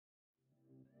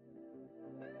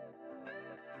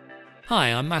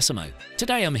Hi, I'm Massimo.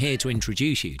 Today I'm here to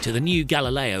introduce you to the new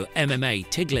Galileo MMA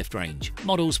TIG Lift range,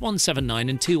 models 179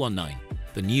 and 219.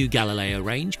 The new Galileo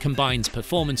range combines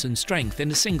performance and strength in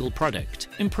a single product,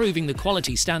 improving the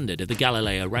quality standard of the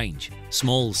Galileo range.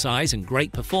 Small size and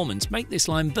great performance make this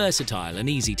line versatile and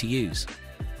easy to use.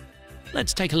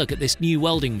 Let's take a look at this new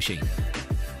welding machine.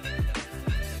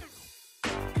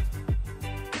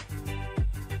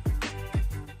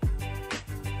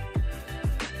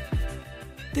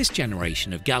 This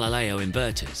generation of Galileo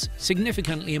inverters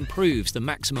significantly improves the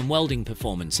maximum welding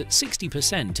performance at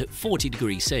 60% at 40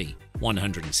 degrees C,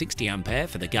 160 Ampere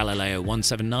for the Galileo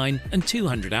 179 and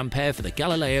 200 Ampere for the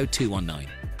Galileo 219.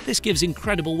 This gives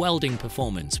incredible welding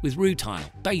performance with rutile,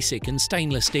 basic and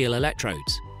stainless steel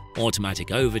electrodes.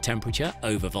 Automatic over temperature,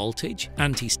 over voltage,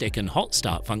 anti-stick and hot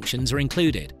start functions are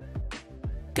included.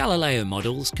 Galileo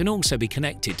models can also be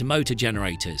connected to motor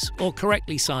generators or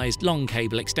correctly sized long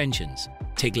cable extensions.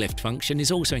 TIG lift function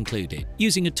is also included,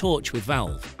 using a torch with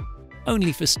valve,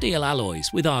 only for steel alloys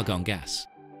with argon gas.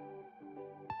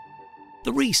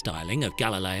 The restyling of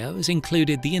Galileo has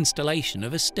included the installation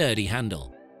of a sturdy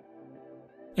handle,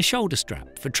 a shoulder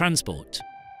strap for transport,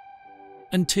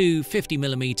 and two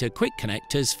 50mm quick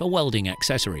connectors for welding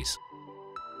accessories.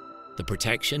 The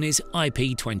protection is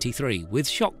IP23 with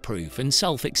shockproof and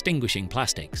self-extinguishing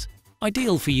plastics,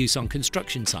 ideal for use on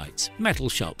construction sites, metal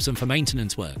shops and for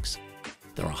maintenance works.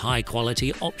 There are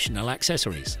high-quality optional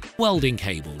accessories. Welding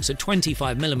cables are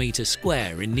 25mm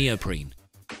square in neoprene.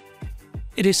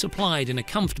 It is supplied in a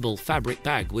comfortable fabric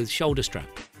bag with shoulder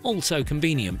strap, also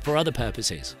convenient for other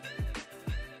purposes.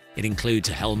 It includes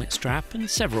a helmet strap and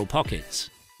several pockets,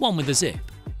 one with a zip.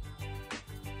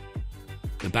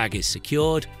 The bag is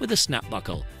secured with a snap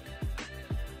buckle.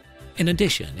 In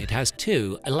addition, it has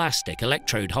two elastic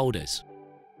electrode holders.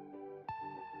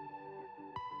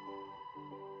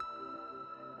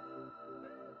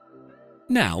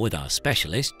 Now, with our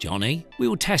specialist, Johnny, we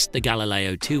will test the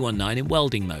Galileo 219 in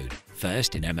welding mode,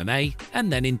 first in MMA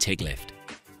and then in TIG lift.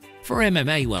 For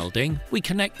MMA welding, we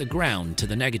connect the ground to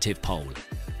the negative pole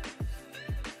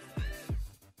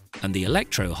and the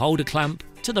electro holder clamp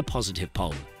to the positive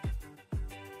pole.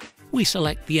 We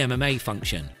select the MMA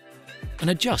function and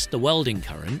adjust the welding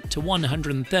current to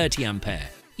 130 Ampere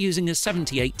using a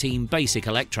 7018 basic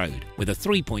electrode with a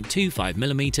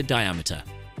 3.25mm diameter.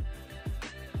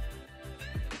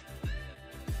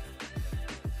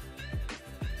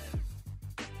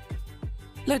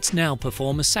 Let's now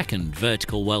perform a second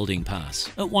vertical welding pass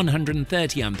at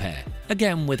 130 Ampere,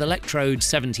 again with electrode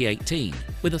 7018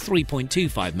 with a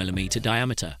 3.25mm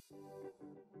diameter.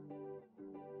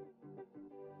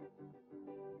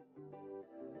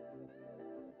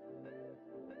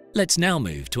 Let's now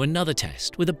move to another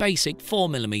test with a basic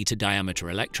 4mm diameter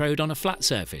electrode on a flat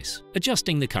surface,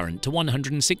 adjusting the current to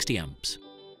 160 amps.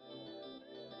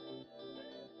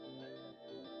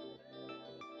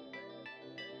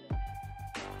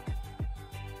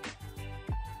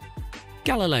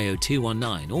 Galileo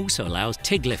 219 also allows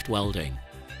TIG lift welding,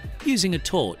 using a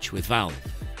torch with valve.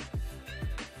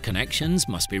 Connections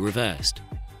must be reversed.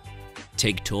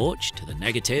 TIG torch to the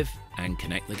negative and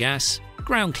connect the gas,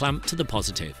 ground clamp to the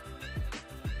positive.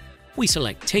 We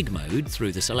select TIG mode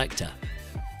through the selector.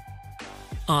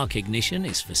 Arc ignition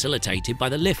is facilitated by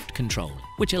the lift control,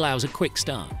 which allows a quick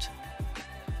start.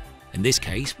 In this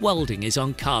case, welding is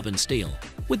on carbon steel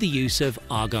with the use of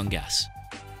argon gas.